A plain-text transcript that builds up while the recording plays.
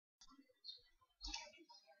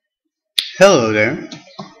Hello there,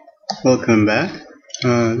 welcome back.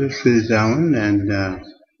 This is Alan, and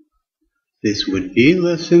this would be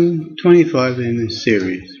lesson 25 in this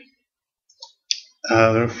series.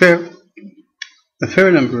 There are a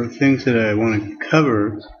fair number of things that I want to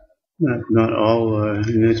cover, not all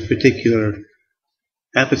in this particular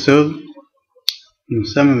episode. And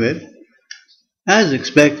some of it, as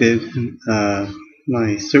expected,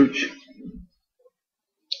 my search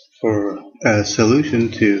for a solution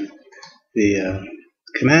to the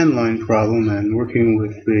command line problem and working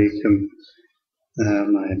with the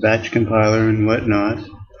my batch compiler and whatnot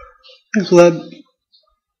has led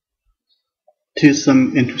to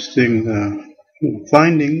some interesting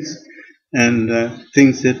findings, and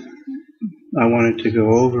things that I wanted to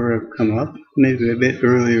go over have come up maybe a bit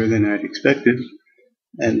earlier than I'd expected,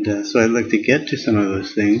 and so I'd like to get to some of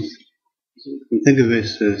those things. You can think of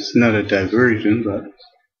this as not a diversion, but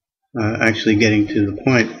actually getting to the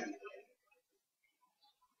point.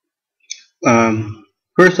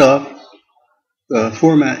 First off, the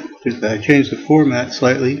format. I changed the format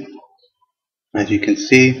slightly. As you can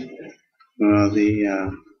see,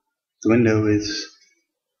 the window is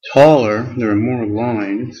taller. There are more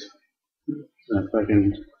lines. If I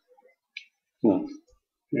can, well,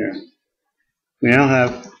 there. We now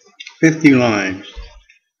have 50 lines,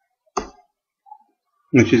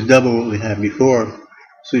 which is double what we had before.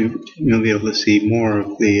 So you'll be able to see more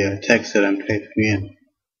of the text that I'm typing in.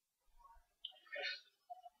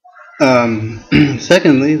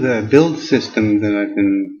 Secondly, the build system that I've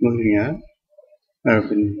been looking at, I've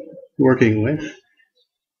been working with,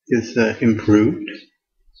 is improved.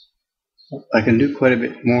 I can do quite a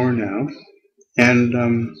bit more now, and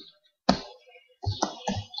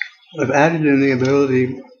I've added in the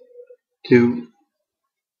ability to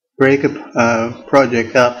break a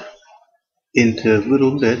project up into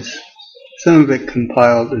little bits, some of it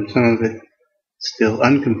compiled and some of it still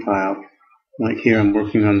uncompiled. Like here, I'm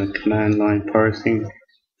working on the command line parsing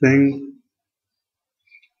thing.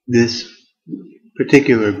 This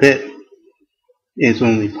particular bit is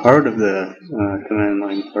only part of the command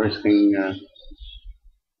line parsing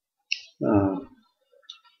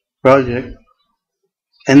project,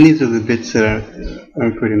 and these are the bits that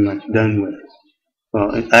I'm pretty much done with.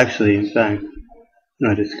 Well, actually, in fact,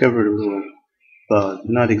 I discovered a little bug,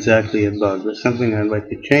 not exactly a bug, but something I'd like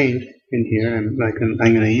to change in here, and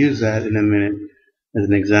I'm going to use that in a minute as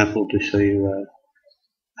an example to show you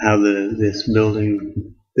how this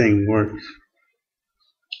building thing works.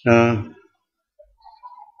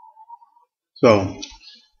 So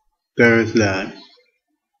there's that.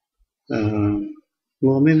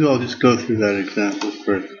 Well, maybe I'll just go through that example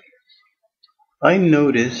first. I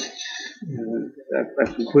noticed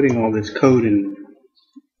after putting all this code in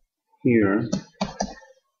here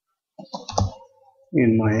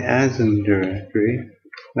in my ASM directory,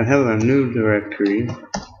 I have a new directory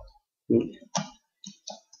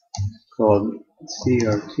called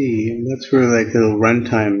CRT, and that's for like little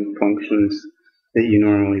runtime functions that you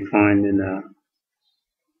normally find in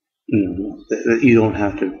that you don't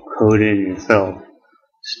have to code in yourself.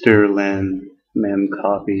 Stir len, mem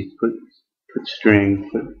copy, put string,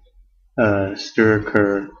 put stir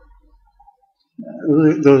cur.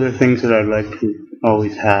 Those are things that I'd like to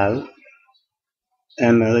always have,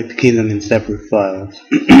 and I like to keep them in separate files.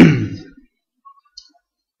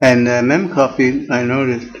 And memcopy, I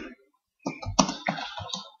noticed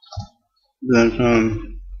that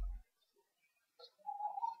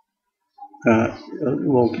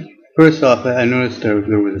well, first off, I noticed there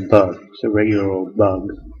was a bug. It's a regular old bug,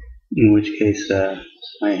 in which case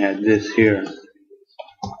I had this here.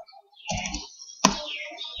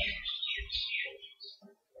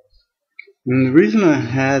 And the reason I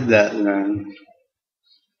had that then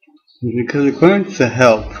is because according to the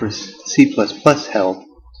help for C++ help,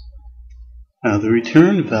 the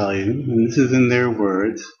return value, and this is in their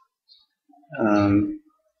words,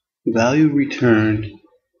 value returned,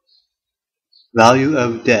 value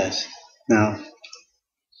of desc. Now,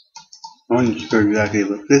 I want to show exactly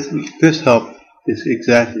what this help is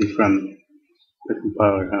exactly from the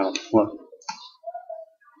compiler help. What?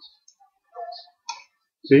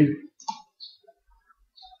 See?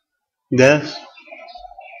 Desc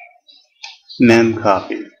mem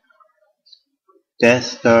copy.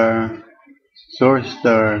 Desc star source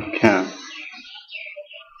star count.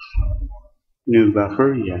 New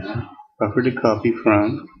buffer, yeah. Buffer to copy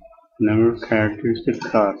from. Number of characters to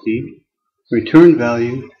copy. Return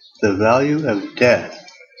value, the value of desc.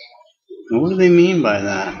 Now, what do they mean by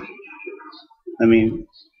that? I mean,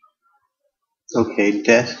 okay,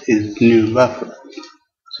 desc is new buffer.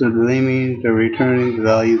 So do they mean they're returning the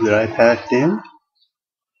value that I passed in?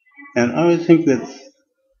 And I would think that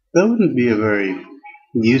that wouldn't be a very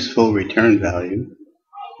useful return value.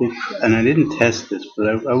 And I didn't test this, but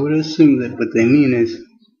I would assume that what they mean is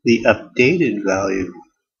the updated value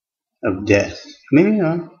of death. Maybe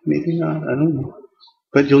not, I don't know.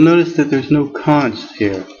 But you'll notice that there's no const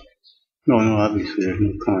here. No, obviously there's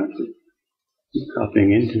no const. I'm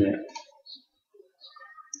copying into it.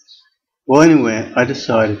 Well, anyway, I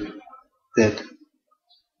decided that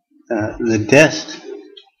the dest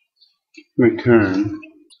return,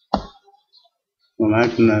 well,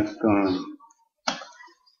 imagine that's gone.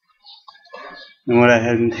 And what I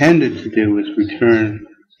had intended to do was return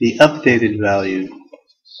the updated value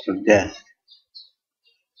of dest.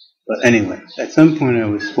 But anyway, at some point I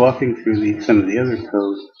was walking through some of the other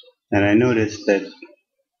code, and I noticed that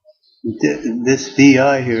this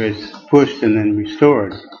DI here is pushed and then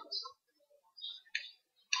restored.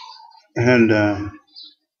 And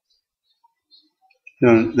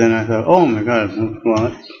then I thought, oh my god,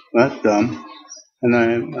 well, that's dumb. And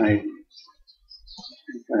I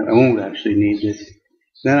won't actually need this.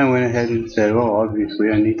 Then I went ahead and said, oh, obviously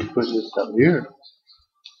I need to put this up here.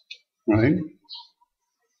 Right?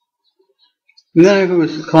 And then I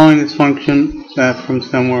was calling this function from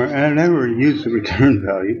somewhere, and I never used the return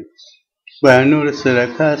value. But I noticed that I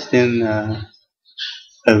passed in a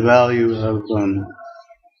value of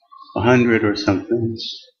 100 or something,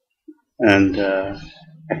 and a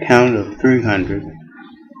count of 300,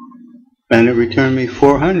 and it returned me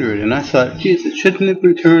 400. And I thought, Jesus, shouldn't it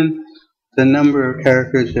return the number of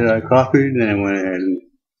characters that I copied? And then I went ahead and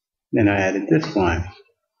then I added this line.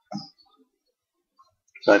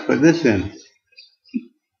 So I put this in.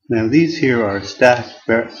 Now these here are stacked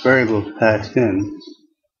variables passed in,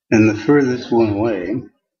 and the furthest one away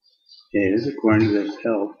is, according to this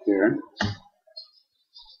help here,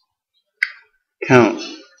 count.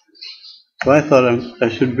 So I thought I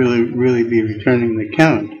should really be returning the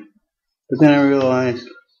count. But then I realized,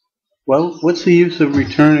 well, what's the use of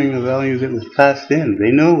returning a value that was passed in?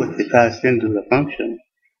 They know what they passed into the function.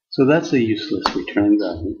 So that's a useless return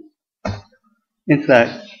value. In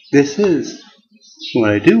fact, this is what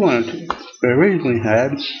I do want to, what I originally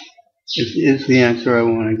had, is the answer I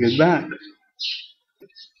want to get back.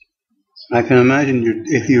 I can imagine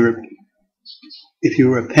if you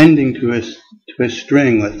were appending to a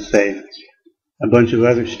string, let's say, a bunch of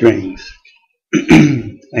other strings,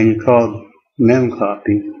 and you called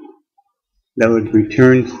memcopy, that would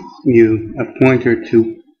return you a pointer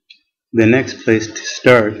to the next place to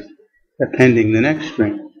start appending the next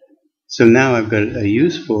string. So now I've got a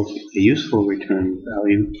useful return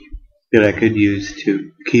value that I could use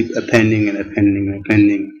to keep appending and appending and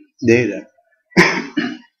appending data.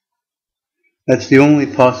 That's the only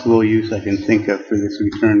possible use I can think of for this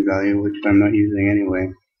return value, which I'm not using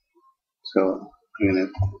anyway. So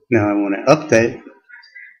now I want to update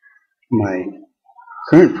my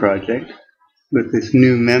current project with this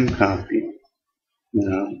new memcopy.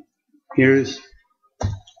 Now, here's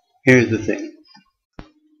the thing.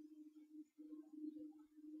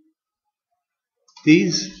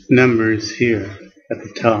 These numbers here at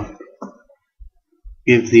the top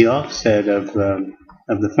give the offset of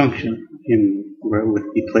the function where it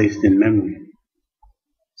would be placed in memory.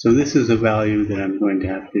 So this is a value that I'm going to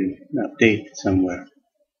have to update somewhere.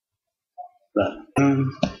 But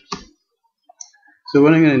so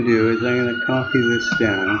what I'm going to do is I'm going to copy this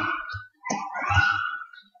down.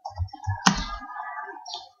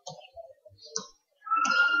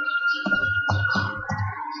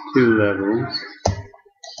 Two levels.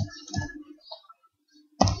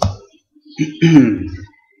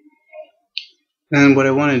 And what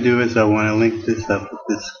I want to do is I want to link this up with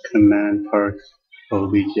this command parse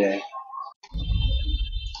obj.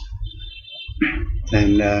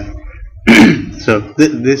 And so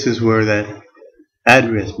this is where that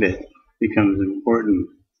address bit becomes important,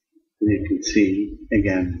 as you can see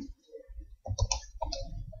again.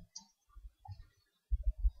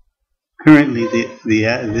 Currently,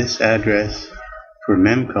 this address for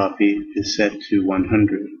memcopy is set to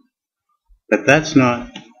 100, but that's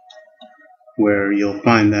not where you'll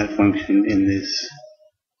find that function in this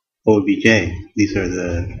obj.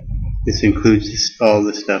 This includes all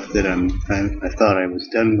the stuff that I thought I was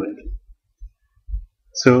done with.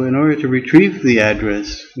 So in order to retrieve the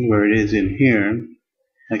address where it is in here,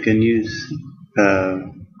 I can use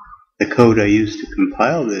the code I used to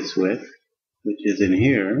compile this with, which is in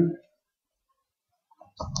here.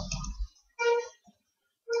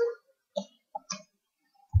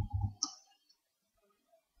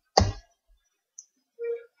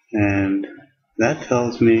 And that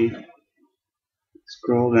tells me,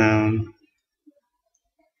 scroll down,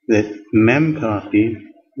 that memcopy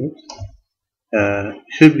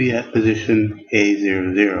should be at position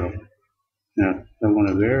A00. Now I want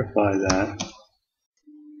to verify that.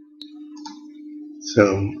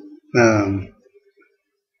 So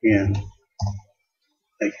again,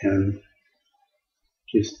 I can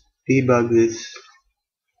just debug this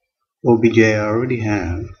OBJ I already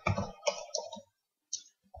have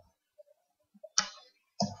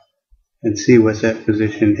and see what's at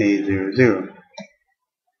position A00.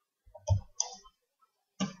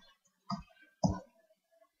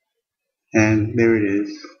 And there it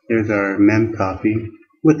is. There's our mem copy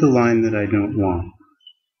with the line that I don't want.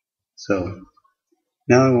 So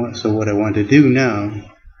now what I want to do now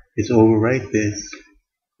is overwrite this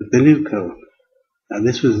with the new code. Now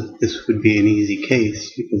this would be an easy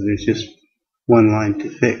case because there's just one line to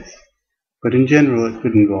fix. But in general it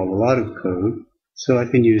could involve a lot of code, so I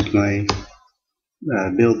can use my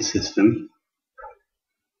build system.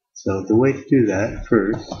 So the way to do that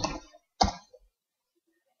first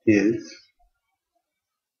is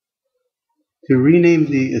to rename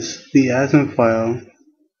the ASM file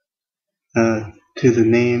to the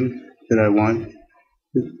name that I want,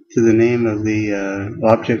 to the name of the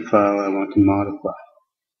object file I want to modify.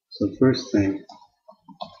 So first thing,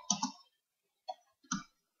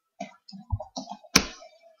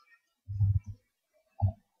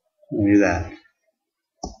 I'll do that.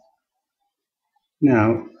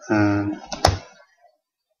 Now,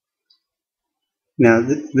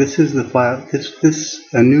 this is the file.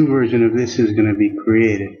 A new version of this is going to be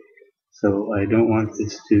created. So I don't want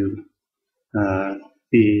this to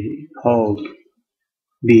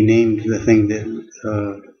be named the thing that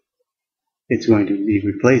it's going to be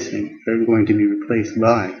replacing, or going to be replaced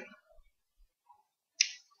by.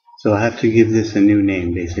 So I have to give this a new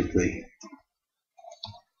name, basically.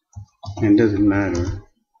 And it doesn't matter.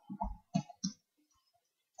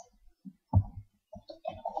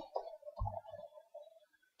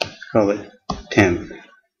 Call it temp.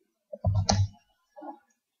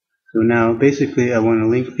 So now basically I want to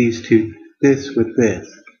link these two, this with this.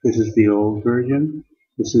 This is the old version.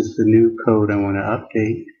 This is the new code I want to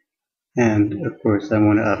update. And of course I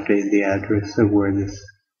want to update the address of where this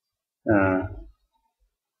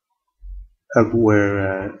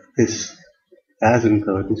this ASM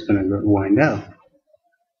code is going to wind up.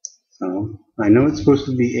 So I know it's supposed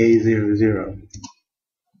to be A00.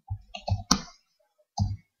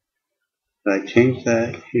 So I change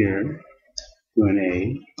that here to an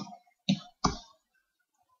A,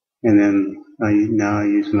 and then now I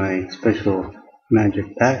use my special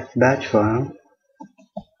magic batch file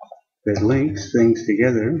that links things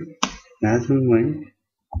together. ASM link,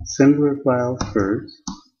 assembler file first,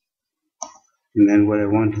 and then what I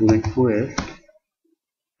want to link with,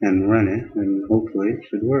 and run it, and hopefully it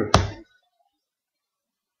should work.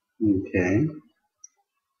 Okay.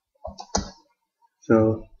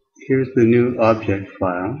 So here's the new object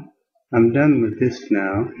file. I'm done with this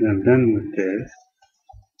now, and I'm done with this.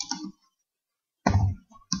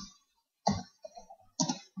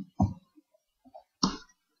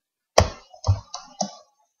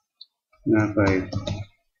 Now if I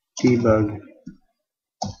debug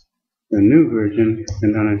the new version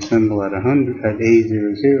and unassemble at 100 at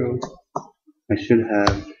A00, I should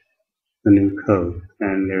have the new code,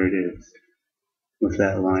 and there it is, with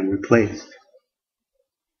that line replaced.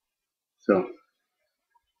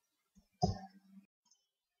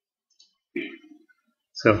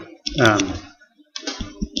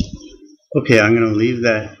 Okay, I'm going to leave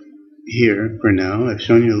that here for now. I've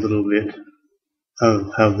shown you a little bit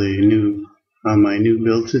of how my new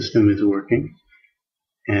build system is working,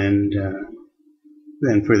 and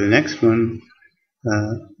then for the next one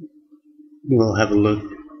we'll have a look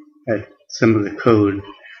at some of the code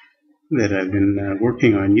that I've been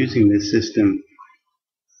working on using this system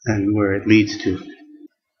and where it leads to.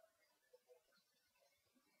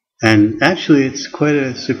 And actually it's quite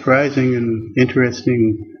a surprising and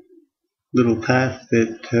interesting little path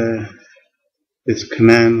that this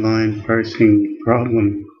command line parsing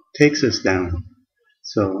problem takes us down.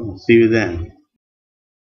 So I'll see you then.